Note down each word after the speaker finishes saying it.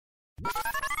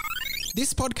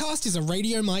This podcast is a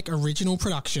Radio Mike original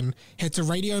production. Head to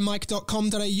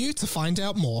radiomike.com.au to find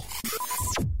out more.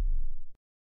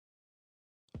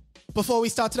 Before we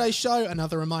start today's show,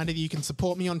 another reminder that you can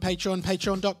support me on Patreon,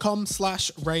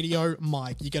 patreon.com/Radio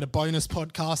Mike. You get a bonus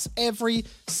podcast every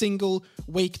single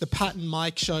week, the Pat and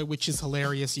Mike Show, which is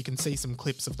hilarious. You can see some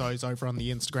clips of those over on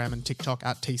the Instagram and TikTok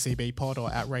at TCBpod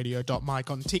or at radio.mike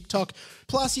on TikTok.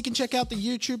 Plus, you can check out the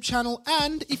YouTube channel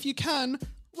and, if you can,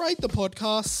 rate the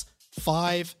podcast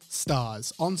 5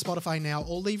 stars on Spotify now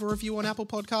or leave a review on Apple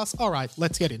Podcasts. All right,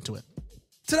 let's get into it.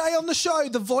 Today on the show,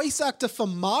 the voice actor for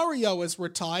Mario is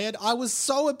retired. I was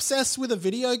so obsessed with a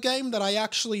video game that I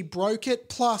actually broke it.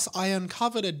 Plus, I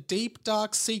uncovered a deep,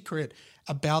 dark secret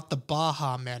about the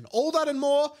Baha Men. All that and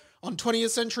more on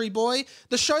 20th Century Boy,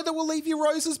 the show that will leave you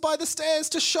roses by the stairs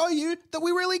to show you that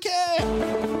we really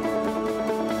care.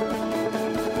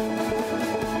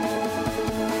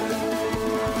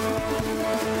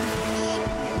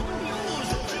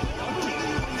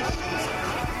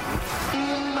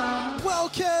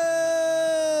 Welcome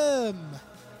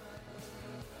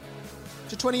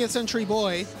to 20th Century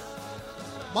Boy.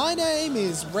 My name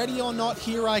is Ready or Not,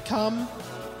 Here I Come.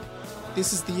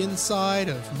 This is the inside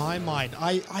of my mind.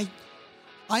 I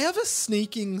have a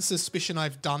sneaking suspicion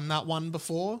I've done that one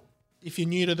before. If you're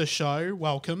new to the show,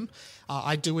 welcome.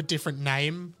 I do a different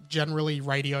name, generally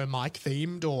Radio Mike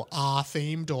themed or R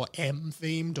themed or M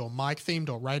themed or Mike themed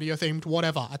or radio themed,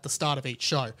 whatever, at the start of each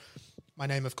show. My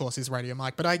name, of course, is Radio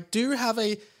Mike, but I did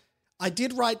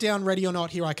write down Ready or Not,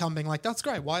 Here I Come, being like, that's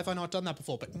great. Why have I not done that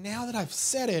before? But now that I've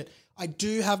said it, I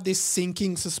do have this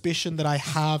sinking suspicion that I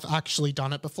have actually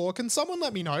done it before. Can someone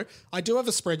let me know? I do have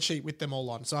a spreadsheet with them all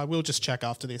on, so I will just check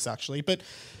after this, actually. But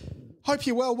hope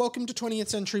you're well. Welcome to 20th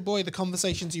Century Boy, the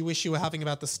conversations you wish you were having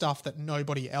about the stuff that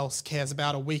nobody else cares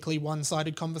about. A weekly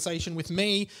one-sided conversation with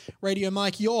me, Radio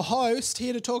Mike, your host,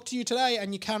 here to talk to you today.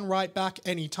 And you can write back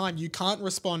anytime. You can't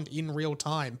respond in real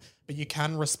time, but you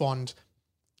can respond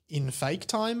in fake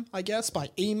time, I guess, by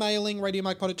emailing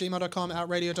radiomikepod@gmail.com, at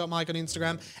radio.mike on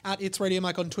Instagram, at It's Radio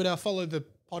Mike on Twitter. Follow the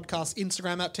podcast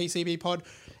Instagram at TCBpod.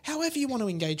 However you want to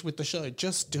engage with the show,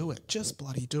 just do it. Just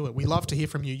bloody do it. We love to hear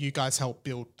from you. You guys help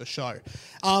build the show.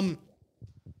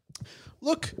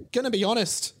 Look, gonna be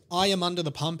honest, I am under the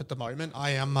pump at the moment. I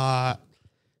am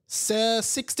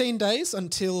 16 days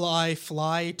until I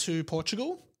fly to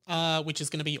Portugal, which is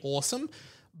going to be awesome.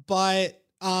 But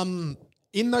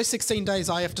in those 16 days,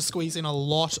 I have to squeeze in a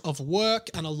lot of work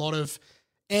and a lot of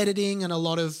editing and a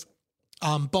lot of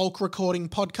bulk recording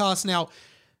podcasts. Now,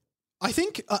 I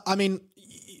think,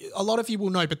 a lot of you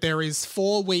will know, but there is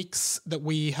 4 weeks that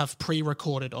we have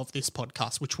pre-recorded of this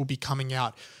podcast, which will be coming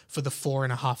out for the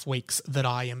 4.5 weeks that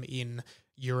I am in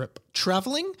Europe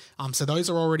traveling. So those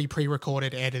are already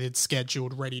pre-recorded, edited,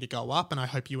 scheduled, ready to go up, and I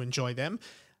hope you enjoy them.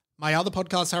 My other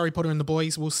podcast, Harry Potter and the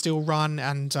Boys, will still run,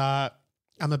 and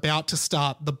I'm about to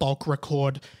start the bulk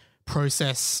record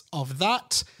process of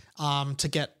that to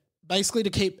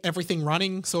keep everything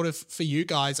running sort of for you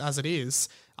guys as it is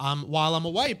while I'm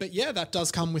away. But yeah, that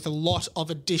does come with a lot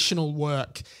of additional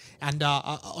work and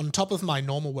on top of my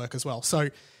normal work as well. So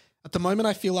at the moment,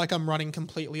 I feel like I'm running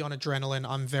completely on adrenaline.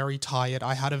 I'm very tired.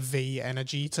 I had a V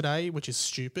energy today, which is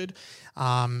stupid.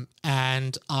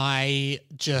 And I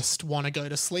just want to go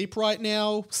to sleep right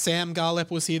now. Sam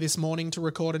Garlep was here this morning to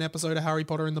record an episode of Harry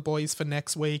Potter and the Boys for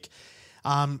next week.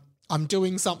 I'm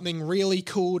doing something really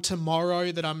cool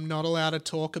tomorrow that I'm not allowed to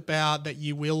talk about, that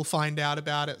you will find out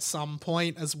about at some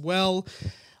point as well.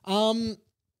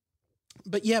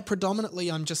 But yeah, predominantly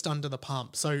I'm just under the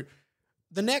pump. So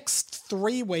the next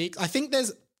 3 weeks, I think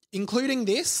including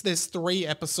this, there's 3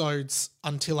 episodes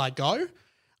until I go.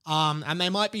 And they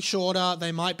might be shorter,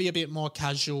 they might be a bit more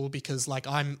casual because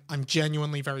I'm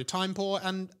genuinely very time poor.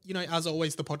 And, as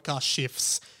always, the podcast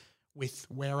shifts with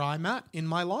where I'm at in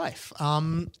my life.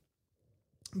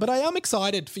 But I am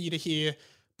excited for you to hear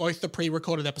both the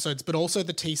pre-recorded episodes, but also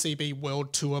the TCB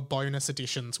World Tour bonus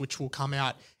editions, which will come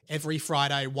out every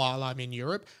Friday while I'm in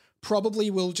Europe. Probably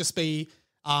will just be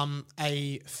a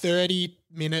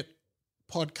 30-minute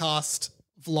podcast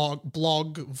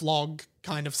vlog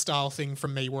kind of style thing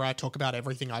from me where I talk about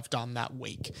everything I've done that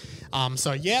week.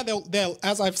 So yeah, they'll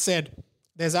as I've said,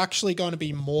 there's actually going to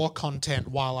be more content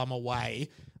while I'm away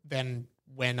than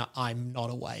when I'm not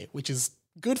away, which is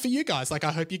good for you guys.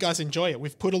 I hope you guys enjoy it.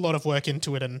 We've put a lot of work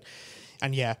into it and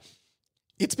yeah,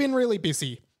 it's been really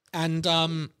busy. And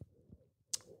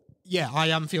yeah, I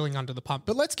am feeling under the pump.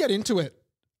 But let's get into it.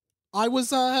 I was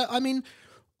going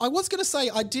to say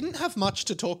I didn't have much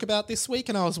to talk about this week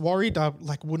and I was worried I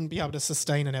wouldn't be able to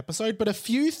sustain an episode, but a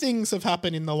few things have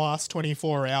happened in the last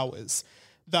 24 hours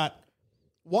that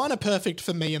one, are perfect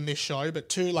for me in this show, but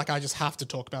two, like I just have to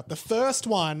talk about. The first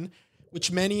one,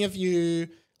 which many of you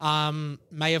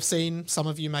may have seen, some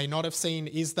of you may not have seen,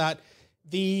 is that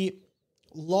the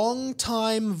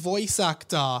longtime voice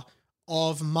actor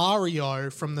of Mario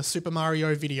from the Super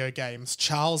Mario video games,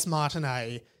 Charles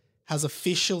Martinet, has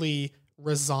officially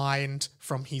resigned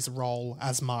from his role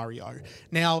as Mario.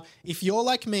 Now, if you're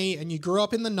like me and you grew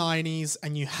up in the 90s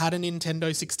and you had a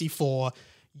Nintendo 64,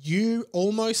 you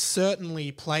almost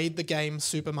certainly played the game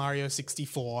Super Mario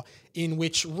 64, in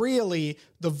which really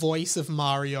the voice of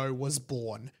Mario was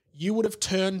born. You would have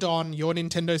turned on your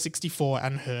Nintendo 64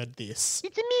 and heard this.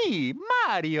 It's me,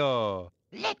 Mario.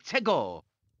 Let's go.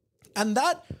 And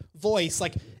that voice,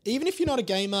 like, even if you're not a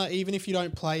gamer, even if you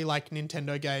don't play like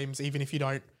Nintendo games, even if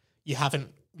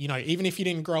even if you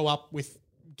didn't grow up with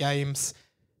games,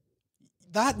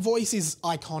 that voice is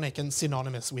iconic and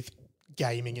synonymous with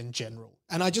gaming in general.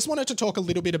 And I just wanted to talk a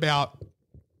little bit about,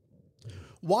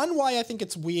 one, why I think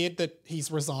it's weird that he's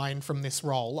resigned from this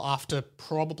role after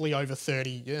probably over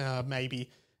 30-ish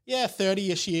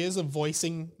years of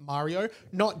voicing Mario.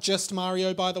 Not just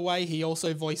Mario, by the way. He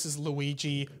also voices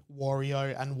Luigi,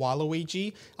 Wario, and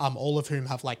Waluigi, all of whom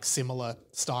have like similar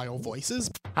style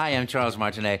voices. Hi, I'm Charles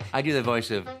Martinet. I do the voice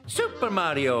of Super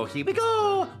Mario. Here we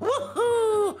go!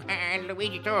 Woohoo! And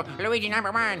Luigi too. Luigi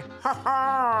number 1. Ha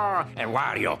ha! And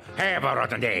Wario, have a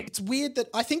rotten day. It's weird that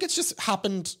I think it's just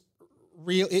happened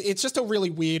it's just a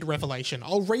really weird revelation.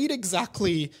 I'll read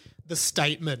exactly the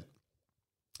statement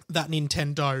that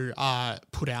Nintendo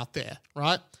put out there,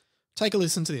 right? Take a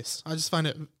listen to this. I just find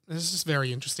it's just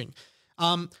very interesting.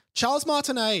 Charles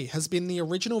Martinet has been the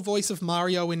original voice of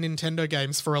Mario in Nintendo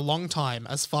games for a long time,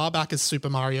 as far back as Super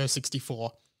Mario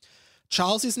 64.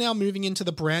 Charles is now moving into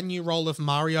the brand new role of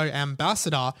Mario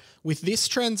Ambassador. With this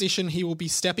transition, he will be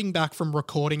stepping back from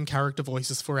recording character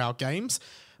voices for our games,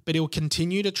 but he'll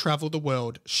continue to travel the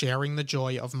world, sharing the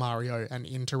joy of Mario and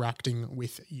interacting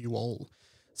with you all.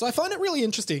 So I find it really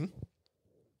interesting.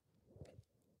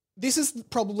 This is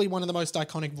probably one of the most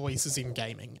iconic voices in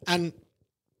gaming. And,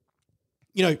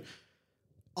 you know,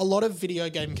 a lot of video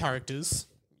game characters,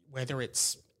 whether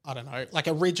it's, I don't know, like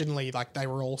originally, like they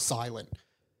were all silent.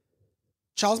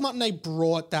 Charles Martinet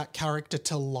brought that character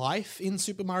to life in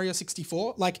Super Mario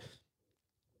 64. Like,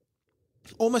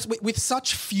 almost with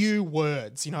such few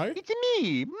words, you know? It's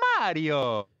me,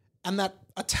 Mario. And that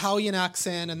Italian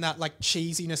accent and that like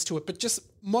cheesiness to it, but just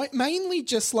mainly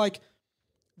just like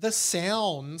the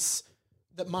sounds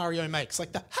that Mario makes,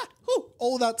 like the ha, hoo,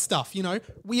 all that stuff, you know?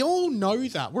 We all know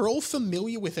that. We're all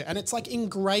familiar with it. And it's like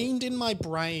ingrained in my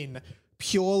brain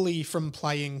purely from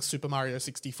playing Super Mario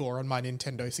 64 on my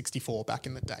Nintendo 64 back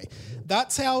in the day.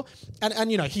 That's how,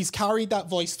 and you know, he's carried that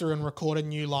voice through and recorded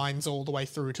new lines all the way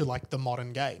through to like the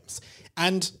modern games.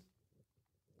 And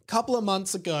a couple of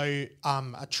months ago,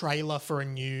 a trailer for a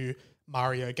new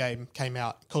Mario game came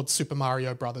out called Super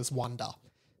Mario Brothers Wonder.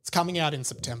 It's coming out in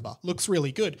September. Looks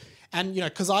really good. And, you know,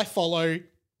 because I follow,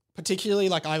 particularly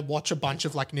like I watch a bunch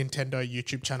of like Nintendo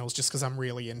YouTube channels just because I'm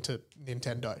really into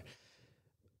Nintendo.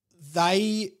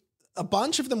 A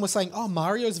bunch of them were saying, oh,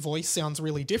 Mario's voice sounds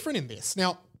really different in this.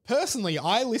 Now, personally,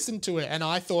 I listened to it and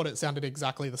I thought it sounded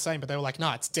exactly the same, but they were like,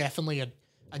 no, it's definitely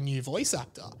a new voice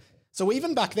actor. So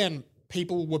even back then,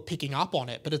 people were picking up on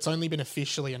it, but it's only been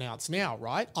officially announced now,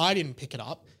 right? I didn't pick it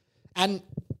up. And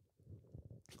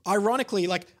ironically,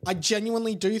 like, I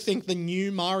genuinely do think the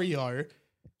new Mario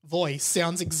voice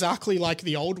sounds exactly like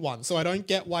the old one. So I don't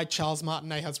get why Charles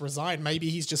Martinet has resigned. Maybe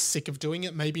he's just sick of doing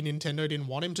it. Maybe Nintendo didn't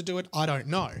want him to do it. I don't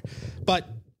know. But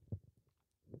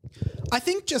I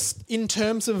think just in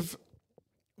terms of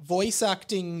voice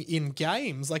acting in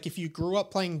games, like if you grew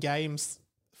up playing games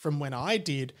from when I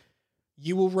did,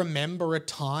 you will remember a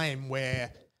time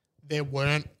where there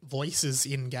weren't voices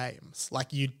in games. Like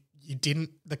the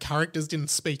characters didn't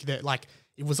speak. That like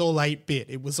it was all 8-bit.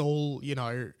 It was all, you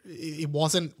know, it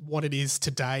wasn't what it is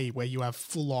today where you have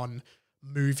full-on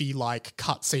movie-like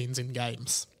cutscenes in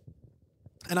games.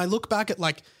 And I look back at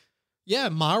like, yeah,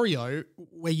 Mario,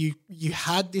 where you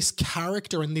had this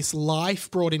character and this life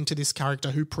brought into this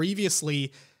character who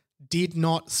previously did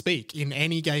not speak in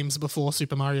any games before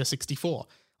Super Mario 64.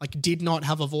 Like, did not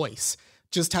have a voice.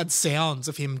 Just had sounds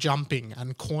of him jumping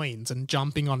and coins and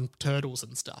jumping on turtles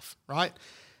and stuff, right?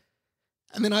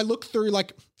 And then I look through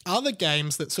like other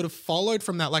games that sort of followed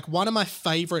from that. Like one of my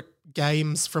favorite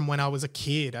games from when I was a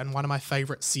kid and one of my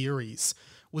favorite series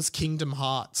was Kingdom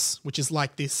Hearts, which is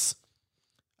like this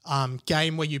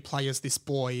game where you play as this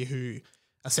boy who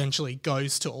essentially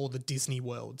goes to all the Disney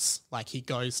worlds. Like he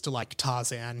goes to like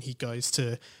Tarzan, he goes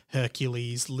to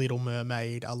Hercules, Little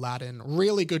Mermaid, Aladdin.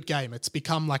 Really good game. It's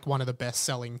become like one of the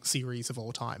best-selling series of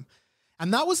all time.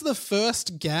 And that was the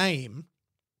first game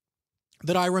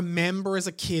that I remember as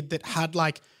a kid that had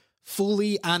like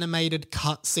fully animated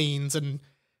cutscenes and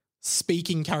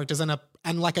speaking characters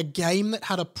and like a game that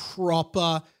had a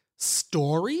proper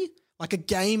story. Like a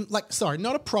game, like, sorry,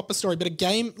 not a proper story, but a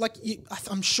game, like,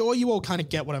 I'm sure you all kind of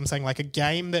get what I'm saying. Like a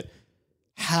game that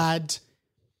had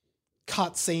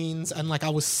cutscenes and like I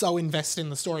was so invested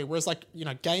in the story. Whereas like, you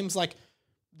know, games like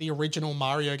the original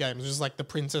Mario games, just like the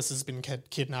princess has been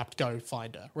kidnapped, go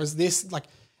find her. Whereas this, like,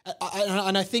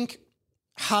 I think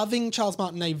having Charles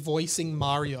Martinet voicing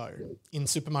Mario in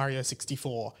Super Mario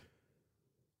 64,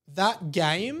 that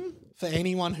game, for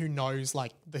anyone who knows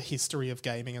like the history of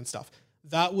gaming and stuff,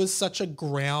 that was such a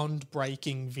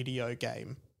groundbreaking video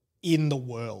game in the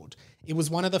world. It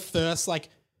was one of the first like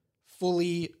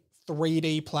fully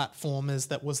 3D platformers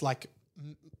that was like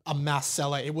a mass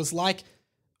seller. It was like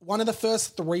one of the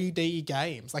first 3D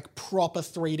games, like proper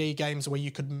 3D games where you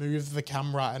could move the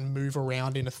camera and move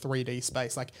around in a 3D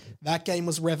space. Like that game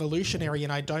was revolutionary,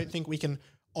 and I don't think we can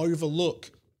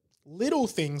overlook little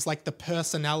things like the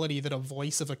personality that a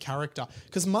voice of a character,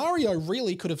 because Mario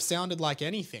really could have sounded like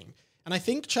anything. And I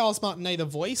think Charles Martinet, the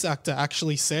voice actor,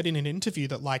 actually said in an interview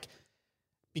that like,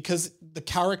 because the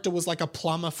character was like a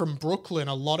plumber from Brooklyn,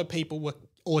 a lot of people were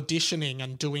auditioning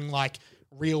and doing like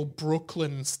real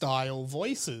Brooklyn style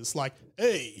voices. Like,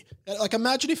 hey, like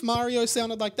imagine if Mario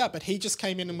sounded like that, but he just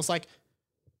came in and was like,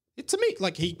 it's me.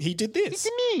 Like he did this.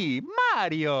 It's me,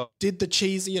 Mario. Did the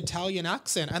cheesy Italian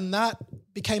accent. And that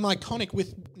became iconic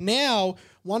with now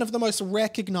one of the most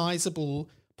recognizable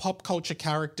pop culture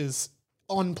characters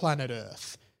on planet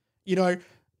Earth. You know,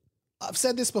 I've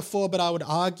said this before, but I would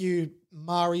argue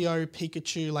Mario,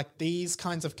 Pikachu, like these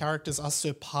kinds of characters are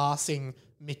surpassing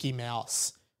Mickey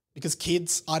Mouse, because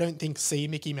kids, I don't think, see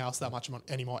Mickey Mouse that much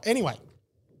anymore. Anyway,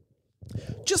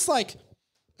 just like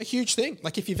a huge thing.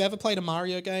 Like if you've ever played a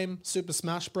Mario game, Super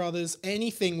Smash Brothers,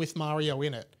 anything with Mario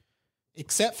in it,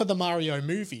 except for the Mario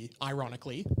movie,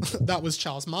 ironically, that was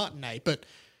Charles Martinet. But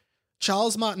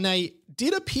Charles Martinet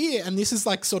did appear, and this is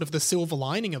like sort of the silver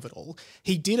lining of it all,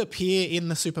 he did appear in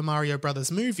the Super Mario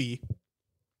Brothers movie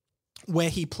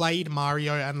where he played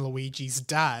Mario and Luigi's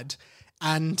dad,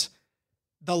 and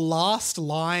the last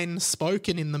line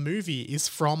spoken in the movie is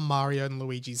from Mario and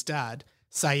Luigi's dad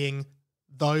saying,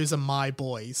 "Those are my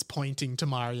boys," pointing to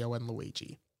Mario and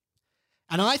Luigi.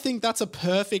 And I think that's a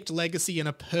perfect legacy and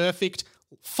a perfect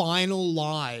final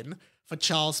line for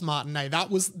Charles Martinet.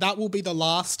 That will be the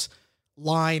last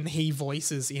line he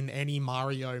voices in any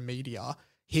Mario media,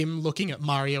 him looking at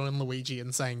Mario and Luigi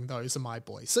and saying, "Those are my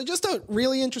boys." So just a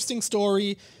really interesting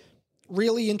story,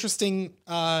 really interesting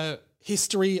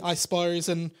history, I suppose.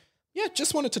 And yeah,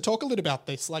 just wanted to talk a little about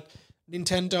this. Like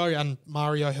Nintendo and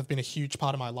Mario have been a huge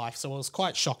part of my life, so I was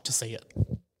quite shocked to see it.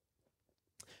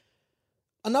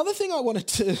 Another thing I wanted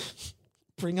to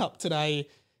bring up today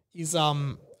is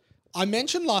I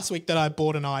mentioned last week that I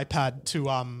bought an iPad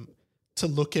to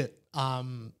look at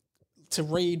to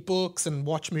read books and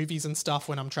watch movies and stuff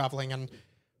when I'm traveling. And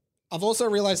I've also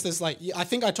realized there's like, I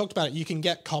think I talked about it, you can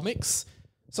get comics.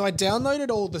 So I downloaded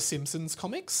all the Simpsons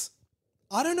comics.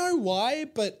 I don't know why,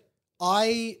 but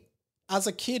I, as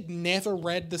a kid, never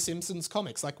read the Simpsons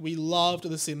comics. Like we loved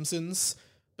the Simpsons,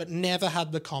 but never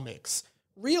had the comics.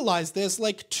 Realized there's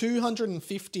like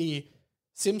 250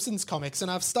 Simpsons comics,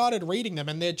 and I've started reading them,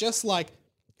 and they're just like,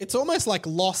 it's almost like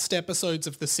lost episodes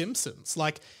of The Simpsons.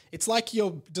 Like, it's like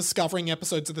you're discovering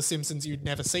episodes of The Simpsons you'd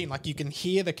never seen. Like, you can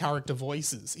hear the character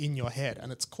voices in your head,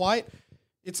 and it's quite,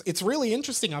 it's really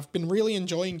interesting. I've been really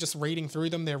enjoying just reading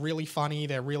through them. They're really funny.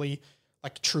 They're really,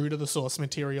 like, true to the source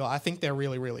material. I think they're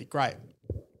really, really great.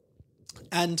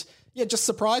 And yeah, just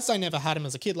surprised I never had them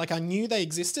as a kid. Like, I knew they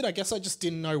existed. I guess I just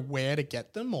didn't know where to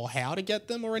get them or how to get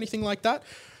them or anything like that.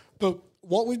 But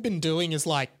what we've been doing is,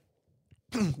 like,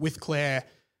 with Claire,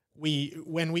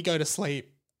 when we go to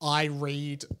sleep, I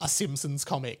read a Simpsons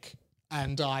comic,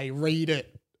 and I read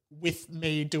it with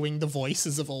me doing the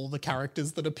voices of all the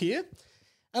characters that appear.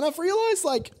 And I've realized,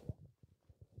 like,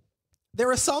 there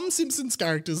are some Simpsons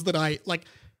characters that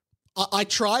I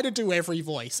try to do every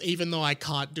voice, even though I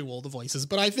can't do all the voices.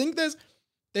 But I think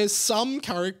there's some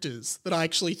characters that I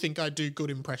actually think I do good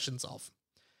impressions of.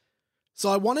 So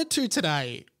I wanted to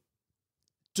today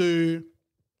do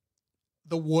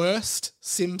the worst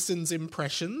Simpsons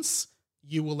impressions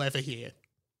you will ever hear.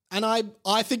 And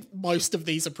I think most of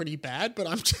these are pretty bad, but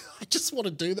I just want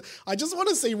to do that. I just want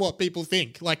to see what people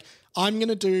think. Like, I'm going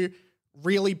to do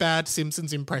really bad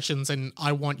Simpsons impressions, and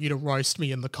I want you to roast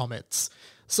me in the comments.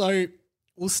 So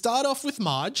we'll start off with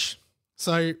Marge.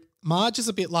 So Marge is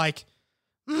a bit like,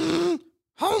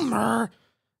 Homer,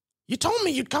 you told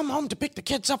me you'd come home to pick the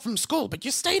kids up from school, but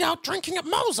you stayed out drinking at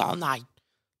Moe's all night.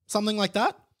 Something like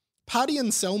that. Patty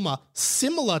and Selma,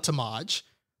 similar to Marge,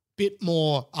 bit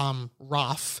more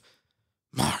rough.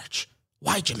 Marge,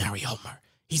 why'd you marry Homer?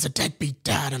 He's a deadbeat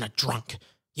dad and a drunk.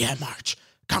 Yeah, Marge,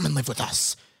 come and live with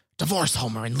us. Divorce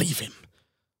Homer and leave him.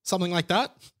 Something like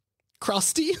that.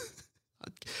 Krusty.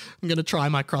 I'm going to try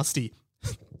my Krusty.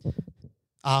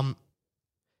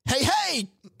 Hey!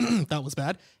 That was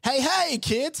bad. Hey,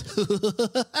 kids!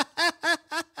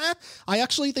 I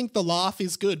actually think the laugh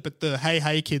is good, but the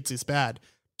hey, kids is bad.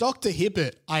 Dr.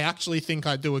 Hibbert, I actually think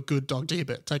I do a good Dr.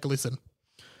 Hibbert. Take a listen.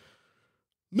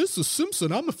 Mrs.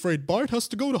 Simpson, I'm afraid Bart has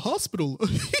to go to hospital.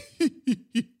 Is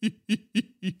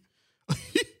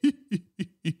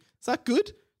that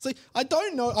good? See, I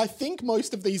don't know. I think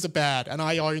most of these are bad, and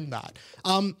I own that.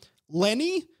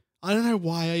 Lenny, I don't know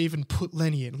why I even put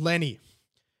Lenny in. Lenny.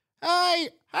 Hey,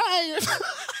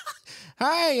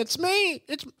 hey, it's me.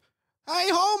 Hey,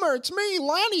 Homer, it's me,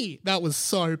 Lenny. That was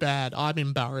so bad. I'm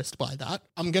embarrassed by that.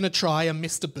 I'm going to try a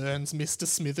Mr. Burns, Mr.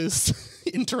 Smithers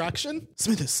interaction.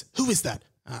 Smithers, who is that?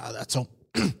 That's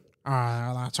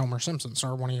Homer Simpson,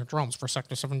 sir, one of your drones for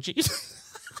Sector 7G.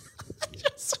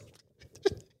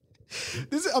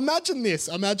 Imagine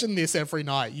this every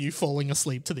night, you falling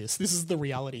asleep to this. This is the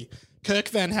reality. Kirk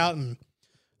Van Houten.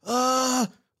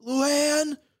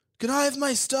 Luann, can I have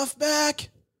my stuff back?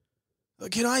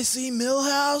 Can I see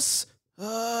Millhouse?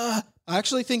 I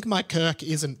actually think my Kirk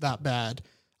isn't that bad.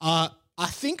 I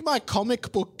think my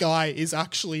comic book guy is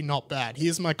actually not bad.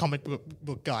 Here's my comic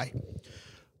book guy.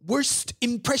 Worst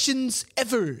impressions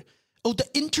ever. Oh, the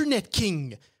internet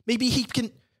king. Maybe he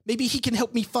can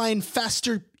help me find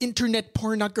faster internet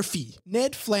pornography.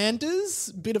 Ned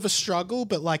Flanders, bit of a struggle,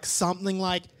 but like something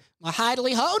like,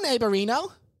 "Hidely ho,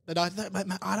 neighborino." But I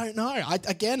don't know. I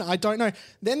don't know.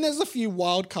 Then there's a few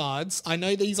wild cards. I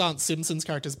know these aren't Simpsons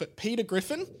characters, but Peter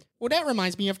Griffin. Well, that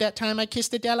reminds me of that time I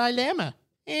kissed the Dalai Lama.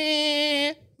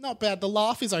 Not bad. The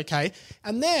laugh is okay.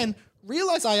 And then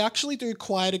realize I actually do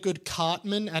quite a good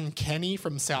Cartman and Kenny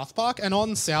from South Park. And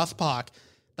on South Park,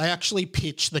 they actually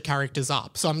pitch the characters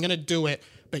up. So I'm going to do it,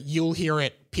 but you'll hear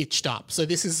it pitched up. So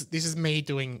this is me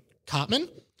doing Cartman.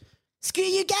 Screw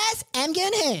you guys, I'm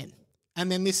going home. And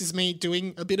then this is me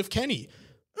doing a bit of Kenny.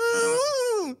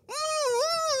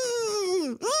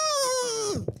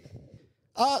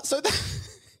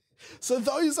 So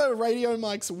those are Radio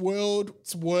Mike's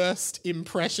World's Worst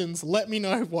Impressions. Let me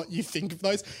know what you think of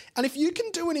those. And if you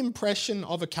can do an impression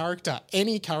of a character,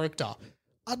 any character,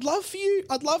 I'd love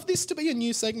this to be a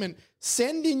new segment.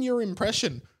 Send in your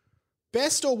impression.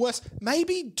 Best or worst,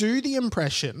 maybe do the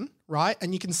impression, right?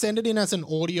 And you can send it in as an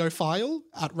audio file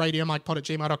at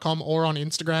radiomikepod@gmail.com or on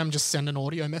Instagram, just send an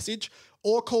audio message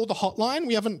or call the hotline.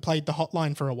 We haven't played the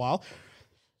hotline for a while.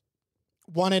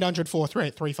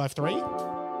 1-800-438-353.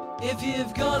 If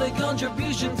you've got a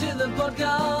contribution to the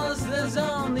podcast, there's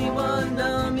only one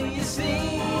number you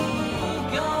see.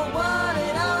 Go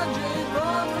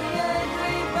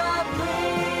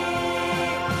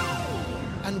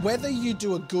 1-800-438-353. And whether you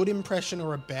do a good impression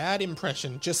or a bad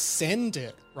impression, just send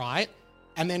it, right?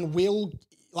 And then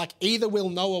either we'll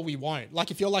know or we won't. Like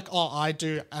if you're like, oh, I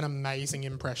do an amazing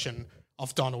impression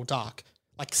of Donald Duck,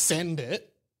 like send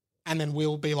it and then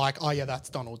we'll be like, oh yeah, that's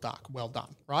Donald Duck. Well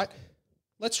done, right?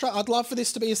 Let's try. I'd love for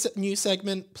this to be a new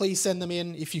segment. Please send them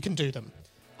in if you can do them.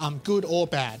 Good or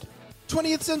bad.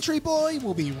 20th Century Boy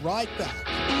will be right back.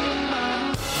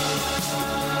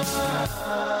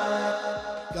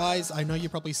 Guys, I know you're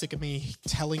probably sick of me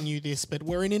telling you this, but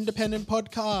we're an independent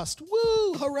podcast.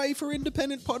 Woo! Hooray for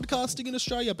independent podcasting in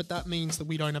Australia. But that means that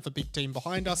we don't have a big team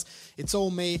behind us. It's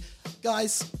all me.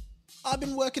 Guys, I've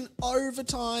been working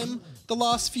overtime the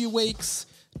last few weeks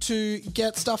to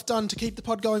get stuff done to keep the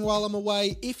pod going while I'm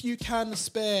away. If you can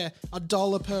spare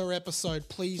 $1 per episode,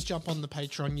 please jump on the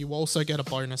Patreon. You also get a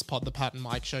bonus pod, The Pat and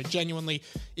Mike Show. Genuinely,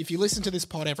 if you listen to this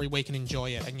pod every week and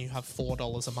enjoy it and you have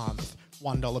 $4 a month,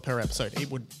 $1 per episode,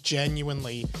 it would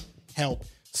genuinely help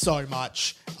so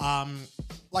much.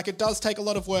 It does take a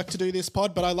lot of work to do this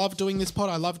pod, but I love doing this pod.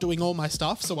 I love doing all my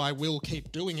stuff, so I will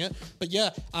keep doing it. But yeah,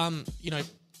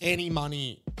 any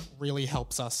money really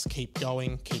helps us keep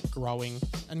going, keep growing,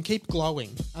 and keep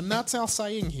glowing. And that's our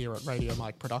saying here at Radio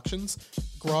Mike Productions.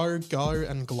 Grow, go,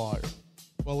 and glow.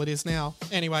 Well, it is now.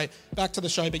 Anyway, back to the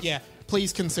show. But yeah,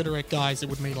 please consider it, guys. It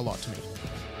would mean a lot to me.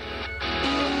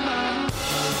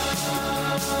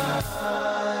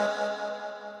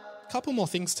 Couple more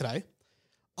things today.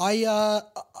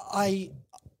 I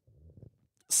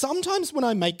sometimes when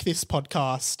I make this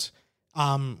podcast,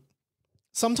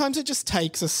 sometimes it just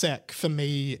takes a sec for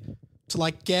me to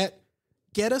like get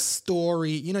a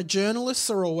story. You know, journalists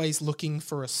are always looking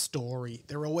for a story.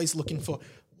 They're always looking for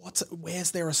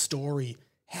where's there a story?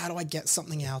 How do I get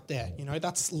something out there? You know,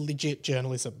 that's legit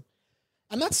journalism.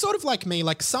 And that's sort of like me.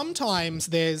 Like sometimes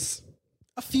there's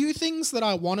a few things that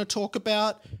I want to talk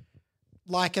about,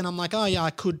 like, and I'm like, oh yeah,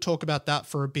 I could talk about that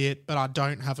for a bit, but I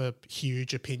don't have a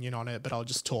huge opinion on it, but I'll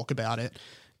just talk about it.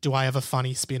 Do I have a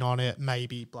funny spin on it?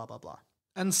 Maybe, blah, blah, blah.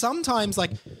 And sometimes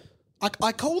like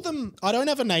I call them, I don't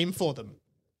have a name for them.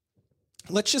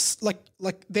 Let's just like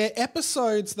they're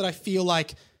episodes that I feel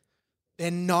like they're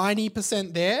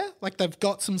 90% there. Like they've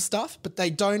got some stuff, but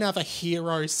they don't have a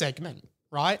hero segment,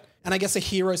 right? And I guess a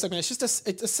hero segment, it's just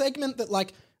it's a segment that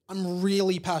like I'm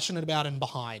really passionate about and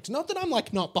behind. Not that I'm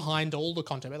like not behind all the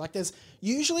content, but like there's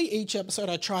usually each episode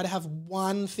I try to have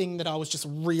one thing that I was just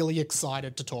really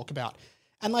excited to talk about.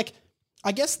 And like,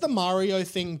 I guess the Mario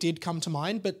thing did come to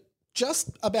mind, but just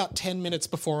about 10 minutes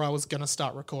before I was going to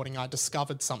start recording, I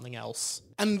discovered something else.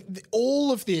 And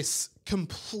all of this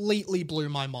completely blew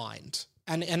my mind.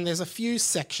 And there's a few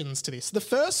sections to this. The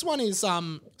first one is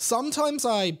sometimes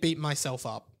I beat myself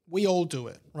up. We all do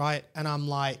it, right? And I'm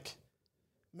like,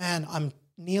 man, I'm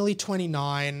nearly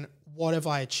 29. What have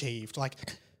I achieved? Like,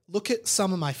 look at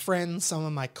some of my friends, some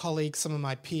of my colleagues, some of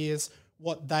my peers,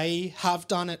 what they have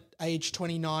done at age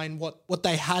 29, what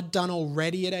they had done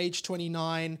already at age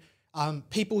 29,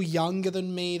 people younger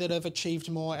than me that have achieved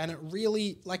more. And it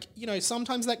really, like, you know,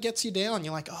 sometimes that gets you down.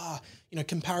 You're like, you know,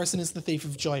 comparison is the thief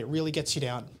of joy. It really gets you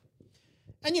down.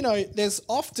 And, you know, there's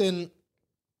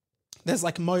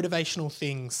like motivational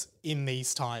things in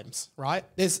these times, right?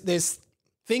 There's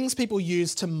things people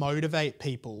use to motivate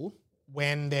people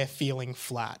when they're feeling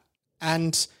flat.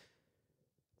 And,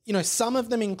 you know, some of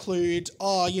them include,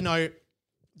 you know,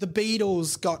 the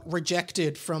Beatles got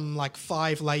rejected from like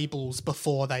 5 labels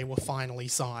before they were finally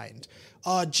signed.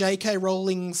 J.K.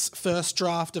 Rowling's first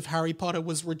draft of Harry Potter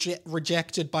was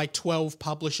rejected by 12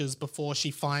 publishers before she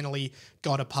finally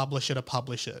got a publisher to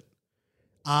publish it.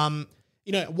 You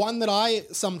know, one that I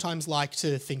sometimes like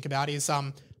to think about is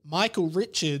Michael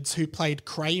Richards, who played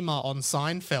Kramer on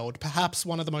Seinfeld, perhaps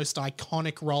one of the most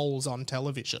iconic roles on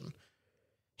television.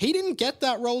 He didn't get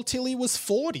that role till he was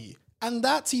 40. And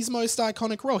that's his most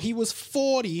iconic role. He was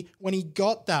 40 when he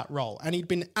got that role, and he'd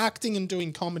been acting and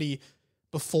doing comedy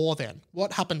before then.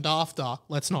 What happened after,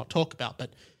 let's not talk about,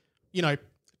 but, you know,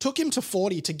 took him to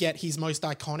 40 to get his most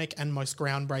iconic and most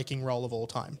groundbreaking role of all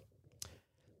time.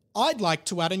 I'd like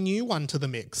to add a new one to the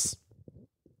mix.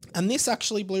 And this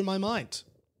actually blew my mind.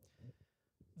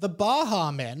 The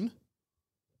Baha Men,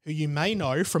 who you may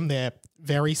know from their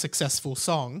very successful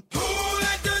song,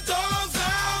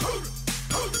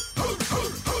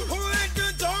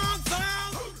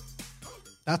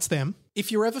 that's them.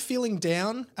 If you're ever feeling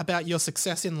down about your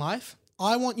success in life,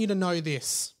 I want you to know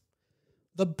this.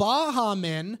 The Baha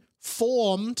Men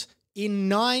formed in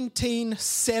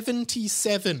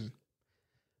 1977.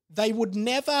 They would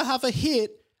never have a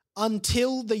hit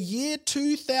until the year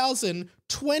 2000,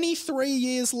 23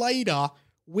 years later,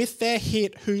 with their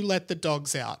hit Who Let the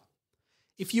Dogs Out.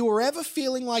 If you were ever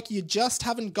feeling like you just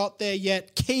haven't got there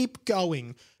yet, keep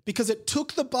going, because it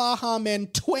took the Baha Men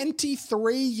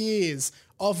 23 years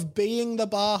of being the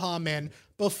Baha Men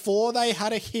before they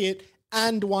had a hit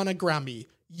and won a Grammy.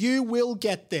 You will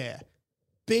get there.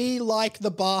 Be like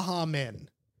the Baha Men.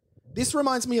 This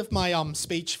reminds me of my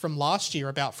speech from last year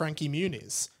about Frankie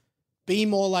Muniz. Be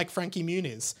more like Frankie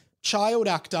Muniz. Child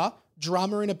actor,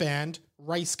 drummer in a band,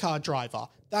 race car driver.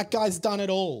 That guy's done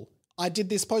it all. I did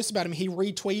this post about him. He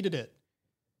retweeted it.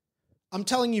 I'm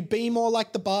telling you, be more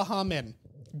like the Baha Men.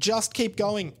 Just keep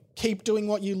going. Keep doing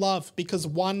what you love, because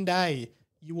one day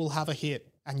you will have a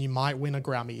hit and you might win a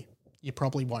Grammy. You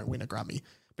probably won't win a Grammy,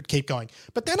 but keep going.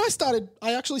 But then I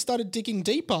actually started digging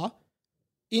deeper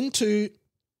into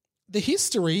the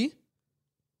history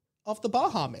of the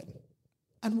Baha Men.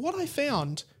 And what I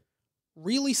found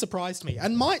really surprised me,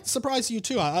 and might surprise you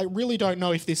too. I really don't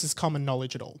know if this is common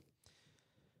knowledge at all.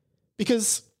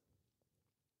 Because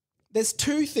there's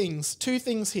two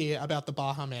things here about the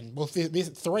Baha Men. Well, there's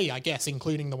 3, I guess,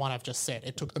 including the one I've just said.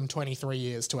 It took them 23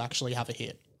 years to actually have a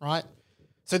hit, right?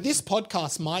 So this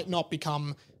podcast might not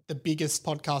become the biggest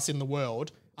podcast in the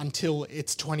world until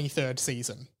its 23rd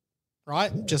season,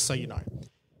 right? Just so you know.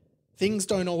 Things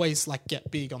don't always like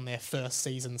get big on their first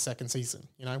season, second season.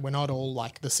 You know, we're not all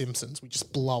like The Simpsons. We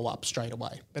just blow up straight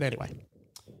away. But anyway.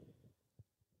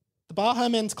 The Baha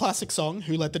Men's classic song,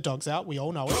 Who Let the Dogs Out, we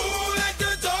all know it. Who let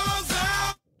the dogs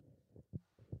out?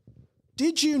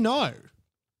 Did you know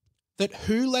that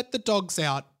Who Let the Dogs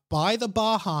Out by the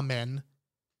Baha Men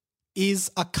is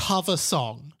a cover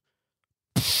song?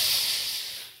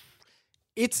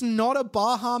 It's not a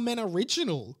Baha Men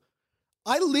original.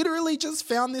 I literally just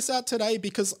found this out today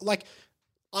because, like,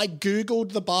 I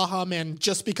Googled the Baha Men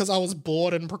just because I was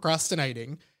bored and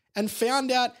procrastinating and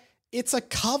found out it's a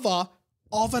cover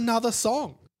of another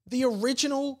song. The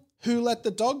original Who Let the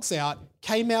Dogs Out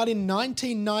came out in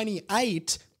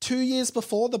 1998, 2 years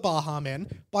before the Baha Men,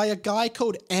 by a guy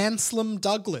called Anselm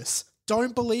Douglas.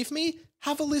 Don't believe me?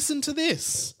 Have a listen to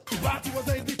this. Party was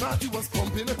empty, party was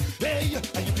pumping. Hey,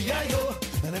 yippee-yi-yo,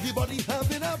 and everybody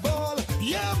having a ball.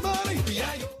 Yeah, money,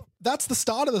 yippee-yi-yo. That's the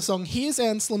start of the song. Here's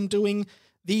Anselm doing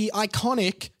the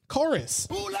iconic chorus.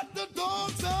 Who let the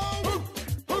dogs out? Who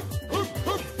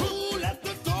let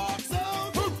the dogs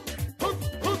out? Who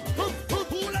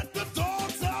let the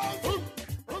dogs out?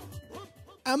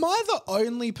 Am I the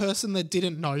only person that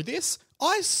didn't know this?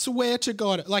 I swear to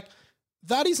God, like,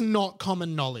 that is not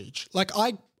common knowledge. Like,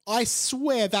 I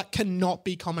swear that cannot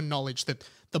be common knowledge that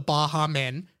the Baha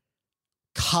Men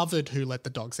covered Who Let the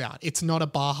Dogs Out. It's not a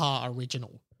Baha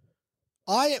original.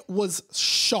 I was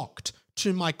shocked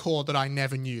to my core that I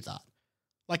never knew that.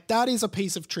 Like, that is a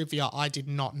piece of trivia I did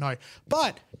not know.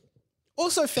 But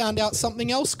also found out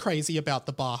something else crazy about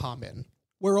the Baha Men.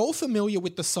 We're all familiar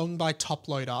with the song by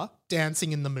Toploader,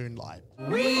 Dancing in the Moonlight.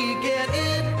 We get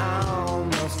it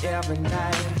almost every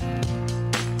night.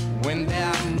 When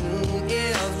that moon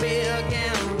is big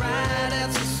and bright,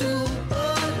 it's a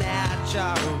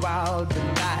supernatural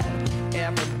delight.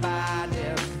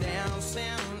 Everybody's dancing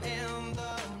in the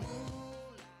moonlight.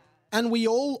 And we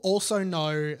all also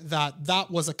know that that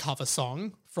was a cover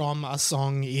song from a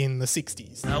song in the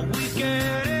 60s. We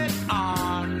get it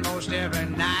almost every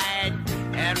night.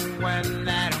 And when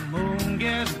that moon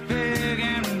gets big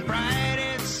and bright,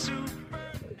 it's super.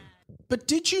 But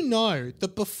did you know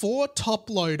that before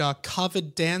Toploader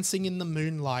covered Dancing in the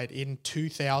Moonlight in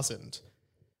 2000,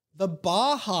 the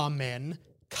Baha Men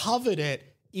covered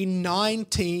it in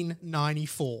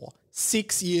 1994,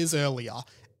 6 years earlier,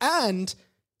 and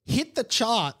hit the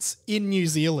charts in New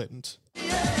Zealand?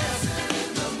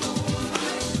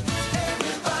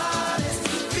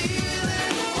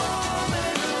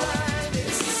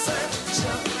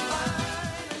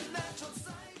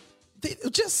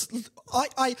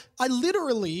 I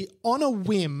literally, on a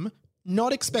whim,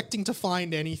 not expecting to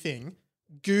find anything,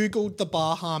 Googled the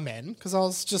Baha Men because I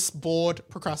was just bored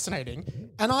procrastinating,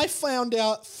 and I found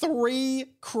out 3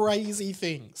 crazy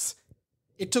things.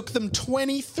 It took them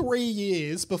 23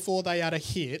 years before they had a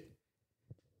hit.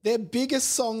 Their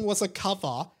biggest song was a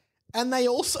cover, and they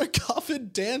also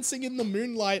covered Dancing in the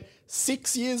Moonlight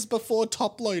 6 years before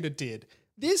Toploader did.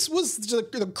 This was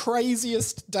the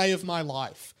craziest day of my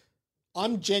life.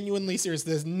 I'm genuinely serious.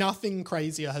 There's nothing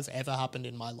crazier has ever happened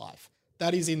in my life.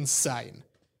 That is insane.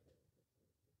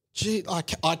 Gee,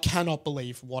 I cannot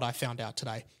believe what I found out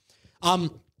today.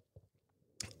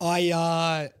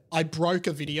 I broke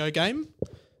a video game.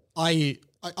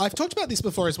 I've talked about this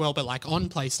before as well, but like on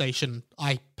PlayStation,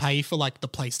 I pay for like the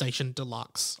PlayStation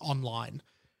Deluxe online.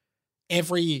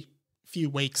 Every few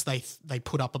weeks they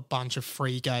put up a bunch of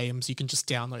free games. You can just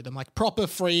download them, like proper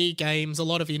free games, a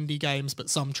lot of indie games, but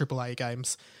some AAA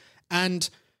games. And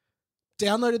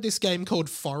downloaded this game called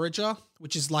Forager,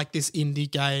 which is like this indie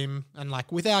game, and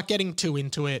like without getting too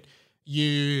into it,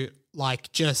 you like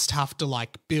just have to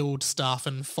like build stuff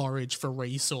and forage for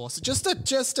resources.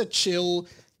 Just a chill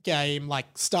game,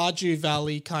 like Stardew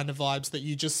Valley kind of vibes that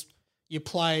you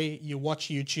play, you watch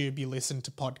YouTube, you listen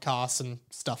to podcasts and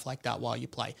stuff like that while you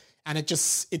play. And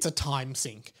it's a time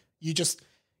sink. You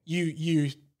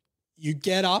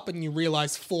get up and you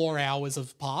realize 4 hours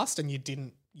have passed and you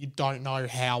don't know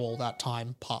how all that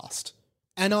time passed.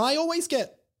 And I always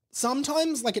get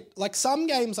sometimes like some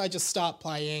games I just start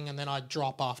playing and then I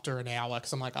drop after an hour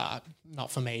because I'm like,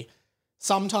 not for me.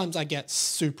 Sometimes I get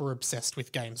super obsessed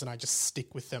with games and I just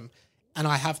stick with them. And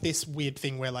I have this weird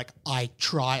thing where like I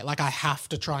have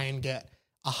to try and get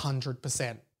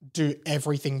 100%, do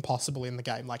everything possible in the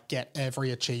game, like get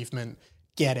every achievement,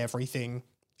 get everything.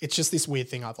 It's just this weird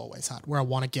thing I've always had where I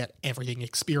want to get everything,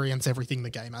 experience everything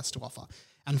the game has to offer.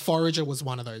 And Forager was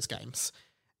one of those games.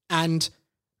 And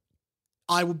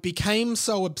I became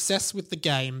so obsessed with the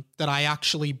game that I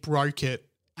actually broke it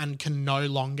and can no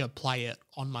longer play it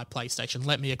on my PlayStation.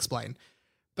 Let me explain.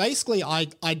 Basically, I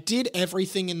did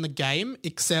everything in the game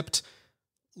except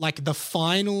like the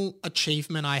final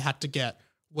achievement I had to get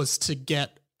was to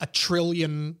get 1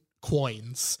 trillion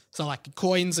coins. So like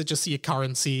coins are just your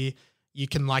currency. You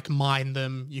can like mine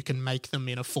them, you can make them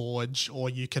in a forge, or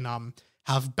you can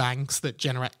have banks that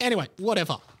generate. Anyway,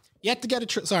 whatever. You had to get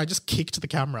sorry, I just kicked the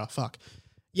camera. Fuck.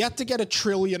 You had to get 1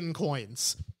 trillion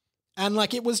coins. And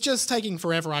like it was just taking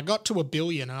forever. I got to 1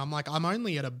 billion and I'm like, I'm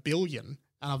only at 1 billion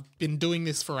and I've been doing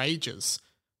this for ages.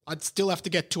 I'd still have to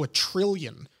get to 1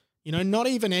 trillion. You know, not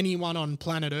even anyone on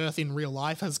planet Earth in real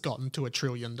life has gotten to $1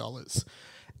 trillion.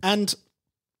 And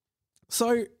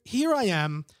so here I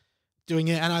am doing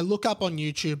it and I look up on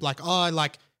YouTube like,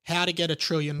 how to get 1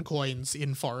 trillion coins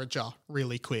in Forager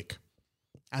really quick.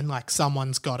 And like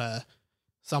someone's got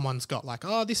like,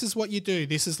 oh, this is what you do.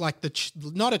 This is like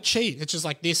not a cheat. It's just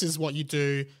like, this is what you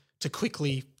do to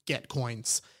quickly get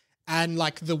coins. And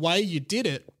like the way you did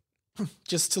it,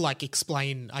 just to like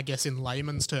explain, I guess in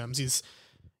layman's terms, is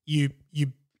you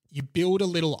build a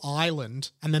little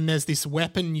island and then there's this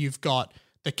weapon you've got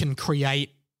that can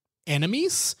create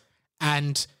enemies,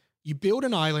 and you build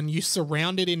an island, you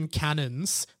surround it in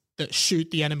cannons that shoot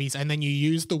the enemies, and then you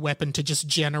use the weapon to just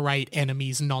generate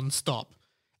enemies nonstop.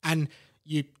 And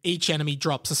each enemy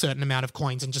drops a certain amount of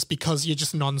coins, and just because you're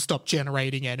just nonstop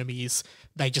generating enemies,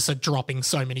 they just are dropping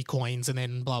so many coins and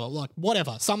then blah, blah, blah,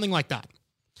 whatever, something like that.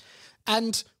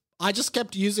 And I just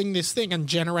kept using this thing and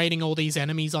generating all these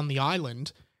enemies on the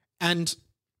island, and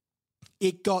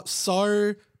it got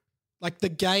so, like the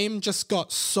game just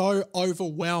got so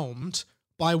overwhelmed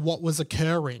by what was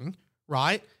occurring,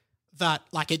 right? That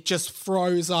like it just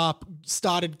froze up,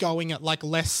 started going at like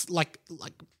less, like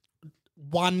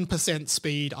 1%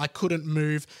 speed. I couldn't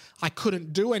move. I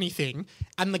couldn't do anything.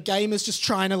 And the game is just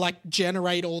trying to like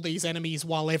generate all these enemies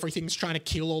while everything's trying to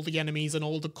kill all the enemies and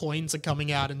all the coins are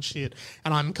coming out and shit.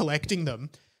 And I'm collecting them.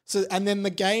 So, and then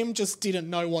the game just didn't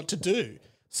know what to do.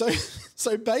 So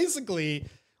basically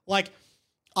like,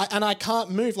 I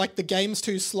can't move. Like the game's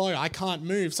too slow. I can't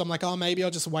move. So I'm like, oh, maybe I'll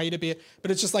just wait a bit.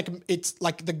 But it's just like, it's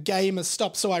like the game has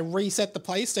stopped. So I reset the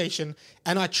PlayStation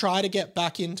and I try to get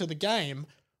back into the game,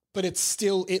 but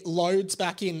it loads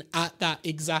back in at that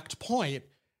exact point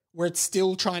where it's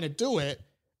still trying to do it.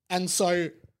 And so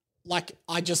like,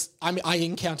 I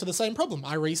encounter the same problem.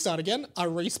 I restart again. I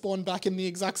respawn back in the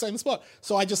exact same spot.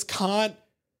 So I just can't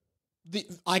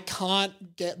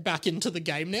get back into the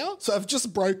game now. So I've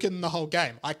just broken the whole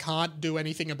game. I can't do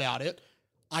anything about it.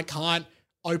 I can't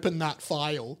open that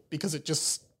file because it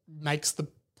just makes the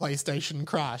PlayStation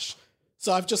crash.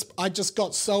 So I just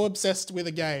got so obsessed with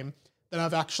a game that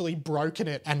I've actually broken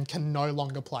it and can no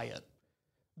longer play it.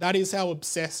 That is how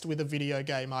obsessed with a video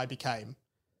game I became.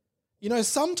 You know,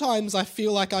 sometimes I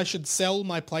feel like I should sell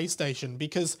my PlayStation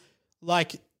because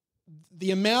like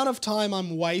the amount of time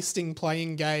I'm wasting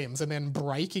playing games and then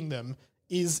breaking them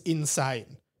is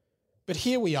insane. But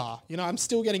here we are. You know, I'm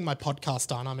still getting my podcast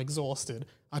done. I'm exhausted.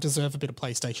 I deserve a bit of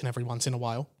PlayStation every once in a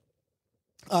while.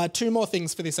 2 more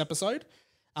things for this episode.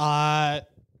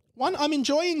 One, I'm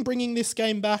enjoying bringing this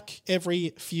game back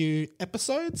every few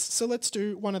episodes, so let's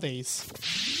do one of these.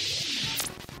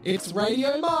 It's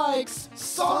Radio Mike's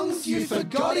Songs You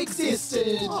Forgot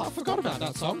Existed. Oh, I forgot about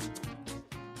that song.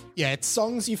 Yeah, it's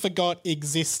songs you forgot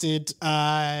existed.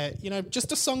 You know,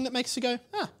 just a song that makes you go,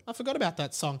 I forgot about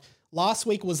that song. Last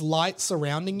week was Light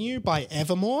Surrounding You by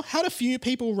Evermore. Had a few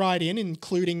people write in,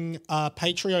 including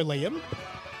Patrio Liam.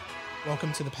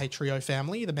 Welcome to the Patrio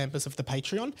family, the members of the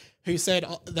Patreon, who said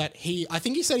that I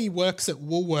think he said he works at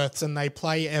Woolworths and they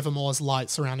play Evermore's Light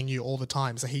Surrounding You all the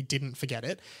time, so he didn't forget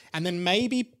it. And then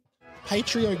maybe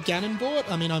Patrio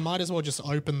Ganonbort. I mean, I might as well just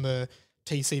open the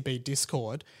TCB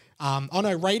Discord.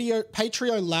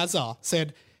 Patrio Lazar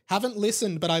said, haven't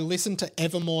listened, but I listen to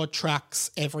Evermore tracks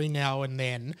every now and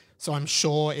then, so I'm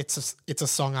sure it's a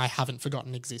song I haven't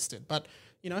forgotten existed. But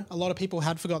you know, a lot of people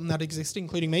had forgotten that existed,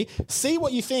 including me. See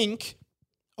what you think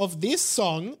of this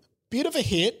song. Bit of a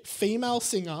hit, female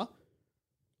singer.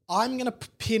 I'm going to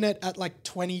pin it at like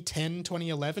 2010,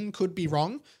 2011. Could be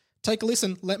wrong. Take a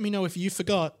listen. Let me know if you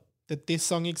forgot that this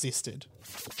song existed.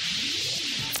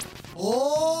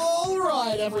 All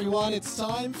right, everyone, it's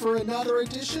time for another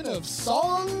edition of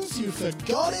Songs You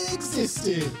Forgot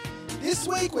Existed. This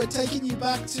week, we're taking you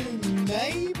back to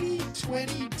maybe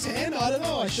 2010. I don't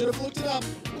know. I should have looked it up.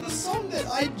 With a song that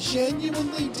I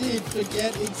genuinely did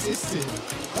forget existed.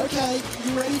 Okay,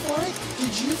 you ready for it?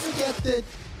 Did you forget that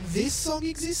this song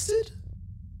existed?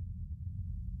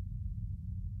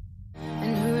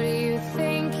 And who do you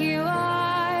think you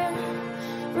are?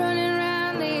 Running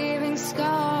around leaving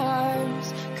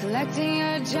scars, collecting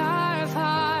a jar of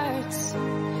hearts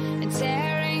and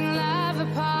tearing love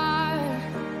apart.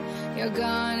 You're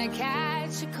gonna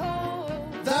catch a cold.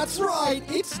 That's right,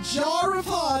 it's Jar of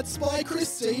Hearts by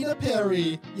Christina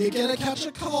Perri. You're gonna catch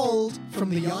a cold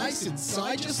from the ice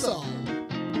inside your soul.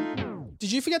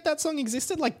 Did you forget that song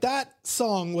existed? Like, that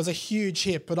song was a huge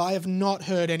hit, but I have not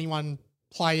heard anyone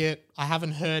play it. I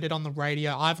haven't heard it on the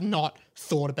radio. I've not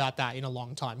thought about that in a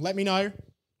long time. Let me know.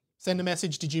 Send a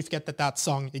message. Did you forget that that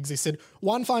song existed?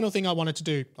 One final thing I wanted to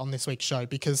do on this week's show,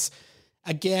 because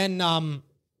again,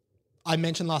 I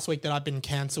mentioned last week that I've been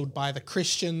cancelled by the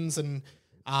Christians, and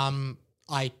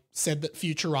I said that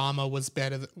Futurama was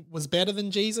better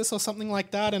than Jesus or something like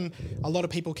that, and a lot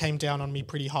of people came down on me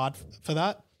pretty hard for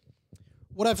that.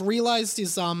 What I've realized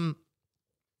is, and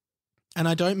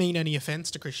I don't mean any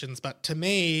offense to Christians, but to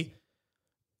me,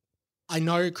 I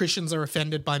know Christians are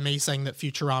offended by me saying that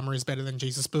Futurama is better than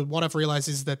Jesus, but what I've realized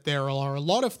is that there are a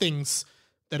lot of things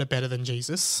that are better than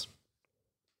Jesus,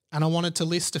 and I wanted to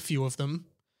list a few of them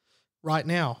right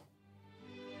now.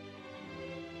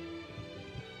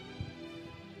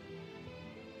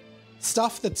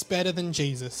 Stuff that's better than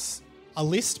Jesus. A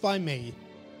list by me,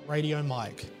 Radio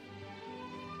Mike.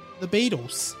 The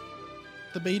Beatles.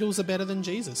 The Beatles are better than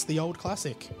Jesus, the old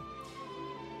classic.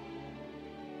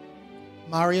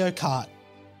 Mario Kart.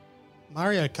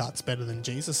 Mario Kart's better than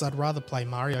Jesus. I'd rather play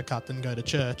Mario Kart than go to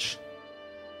church.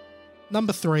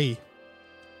 Number 3.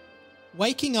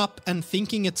 Waking up and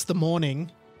thinking it's the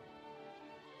morning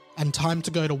and time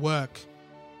to go to work,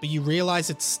 but you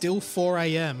realise it's still 4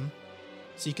 a.m,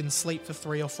 so you can sleep for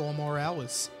 3 or 4 more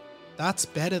hours. That's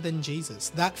better than Jesus.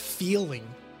 That feeling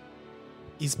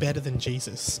is better than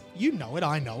Jesus. You know it,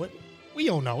 I know it. We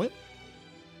all know it.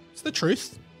 It's the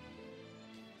truth.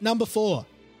 Number 4.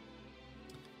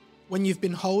 When you've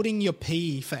been holding your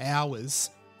pee for hours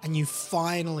and you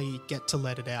finally get to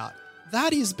let it out.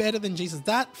 That is better than Jesus.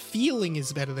 That feeling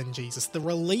is better than Jesus. The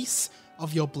release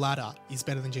of your bladder is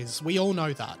better than Jesus. We all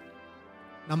know that.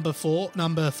 Number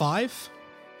 5.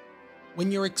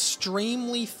 When you're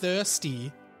extremely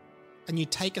thirsty and you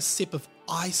take a sip of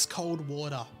ice cold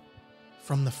water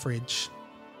from the fridge.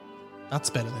 That's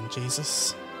better than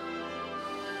Jesus.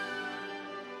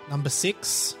 Number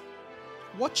 6.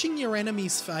 Watching your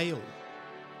enemies fail.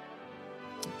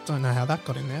 Don't know how that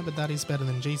got in there, but that is better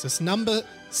than Jesus. Number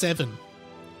 7.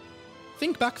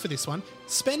 Think back for this one.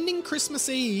 Spending Christmas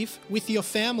Eve with your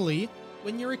family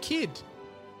when you're a kid.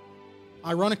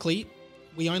 Ironically,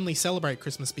 we only celebrate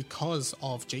Christmas because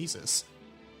of Jesus.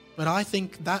 But I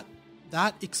think that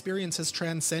experience has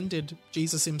transcended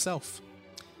Jesus himself.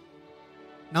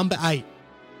 Number 8.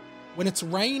 When it's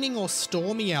raining or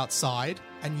stormy outside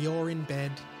and you're in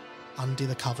bed under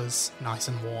the covers, nice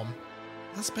and warm.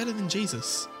 That's better than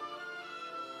Jesus.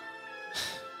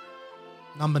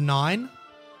 Number 9.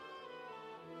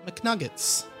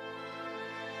 McNuggets.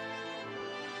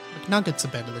 McNuggets are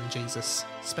better than Jesus,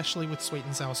 especially with sweet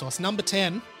and sour sauce. Number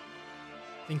 10.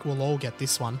 I think we'll all get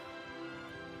this one.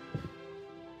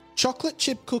 Chocolate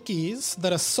chip cookies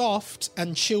that are soft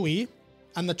and chewy,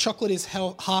 and the chocolate is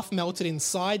half melted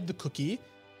inside the cookie,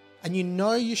 and you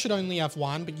know you should only have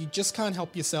one, but you just can't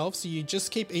help yourself, so you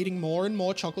just keep eating more and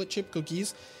more chocolate chip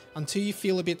cookies until you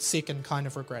feel a bit sick and kind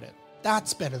of regret it.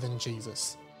 That's better than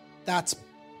Jesus. That's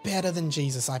better than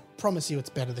Jesus. I promise you it's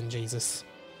better than Jesus.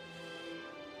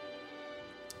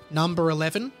 Number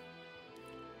 11.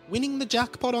 Winning the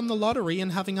jackpot on the lottery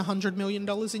and having $100 million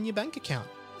in your bank account.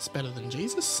 It's better than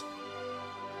Jesus.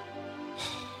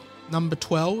 Number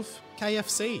 12.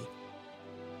 KFC.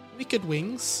 Wicked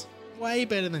wings. Way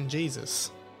better than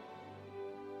Jesus.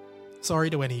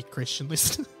 Sorry to any Christian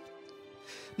listener.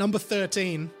 Number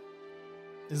 13.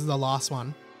 This is the last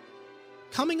one.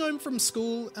 Coming home from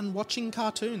school and watching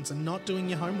cartoons and not doing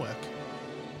your homework.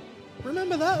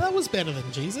 Remember that? That was better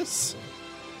than Jesus.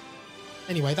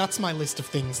 Anyway, that's my list of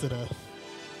things that are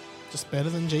just better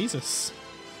than Jesus.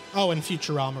 Oh, and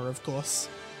Futurama, of course.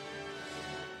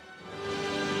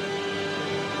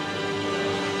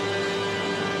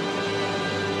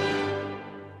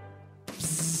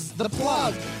 The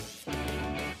plug.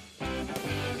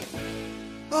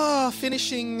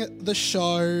 Finishing the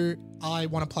show, I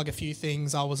want to plug a few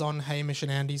things. I was on Hamish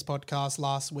and Andy's podcast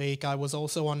last week. I was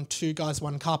also on Two Guys,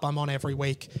 One Cup. I'm on every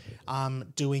week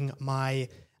doing my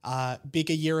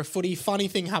bigger year of footy. Funny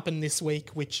thing happened this week,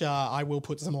 which I will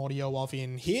put some audio of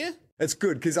in here. It's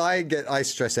good because I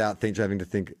stress out having to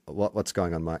think what's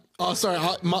going on, Mike. Oh, sorry.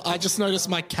 I just noticed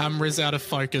my camera's out of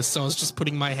focus, so I was just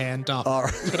putting my hand up. Oh,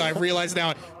 right. But I realised now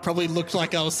it probably looked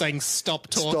like I was saying stop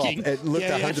talking. Stop. It looked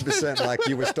 100% like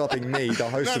you were stopping me, the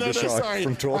host of the show,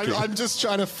 from talking. I'm just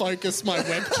trying to focus my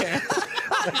webcam.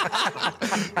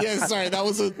 Yeah, sorry. That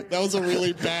was a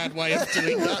really bad way of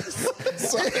doing that.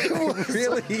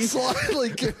 Really? Slightly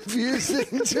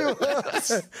confusing to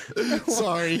us.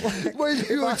 Sorry. When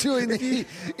you were doing the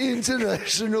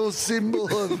international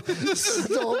symbol of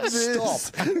stop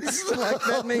this. Like,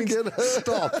 that means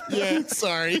stop. Yeah,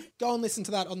 sorry. Go and listen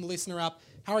to that on the Listener app.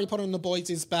 Harry Potter and the Boys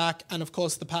is back. And of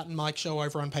course, the Pat and Mike show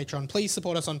over on Patreon. Please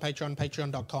support us on Patreon,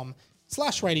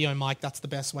 patreon.com/Radio Mike. That's the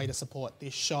best way to support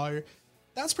this show.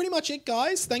 That's pretty much it,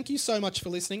 guys. Thank you so much for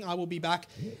listening. I will be back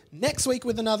next week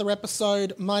with another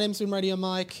episode. My name's been Radio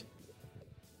Mike.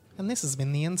 And this has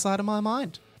been The Inside of My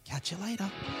Mind. Catch you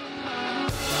later.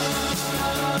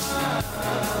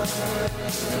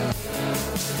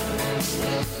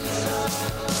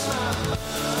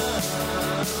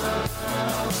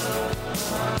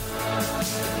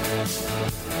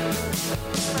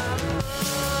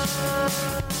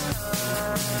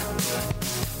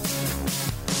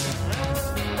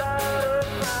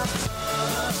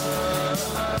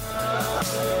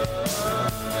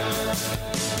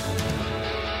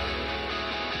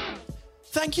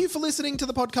 Thank you for listening to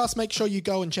the podcast. Make sure you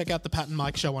go and check out the Pat and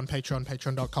Mike show on Patreon,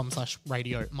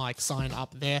 patreon.com/Radio Mike. Sign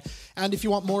up there. And if you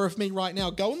want more of me right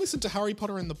now, go and listen to Harry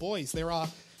Potter and the Boys. There are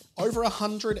over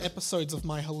 100 episodes of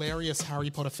my hilarious Harry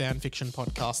Potter fan fiction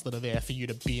podcast that are there for you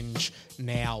to binge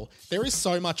now. There is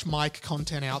so much Mike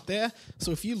content out there.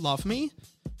 So if you love me,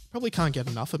 probably can't get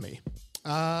enough of me.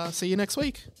 See you next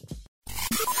week.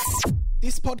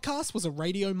 This podcast was a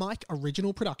Radio Mike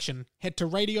original production. Head to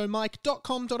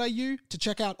radiomike.com.au to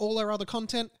check out all our other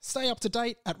content, stay up to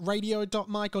date at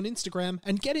radio.mike on Instagram,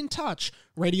 and get in touch,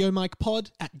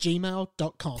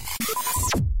 radiomikepod@gmail.com.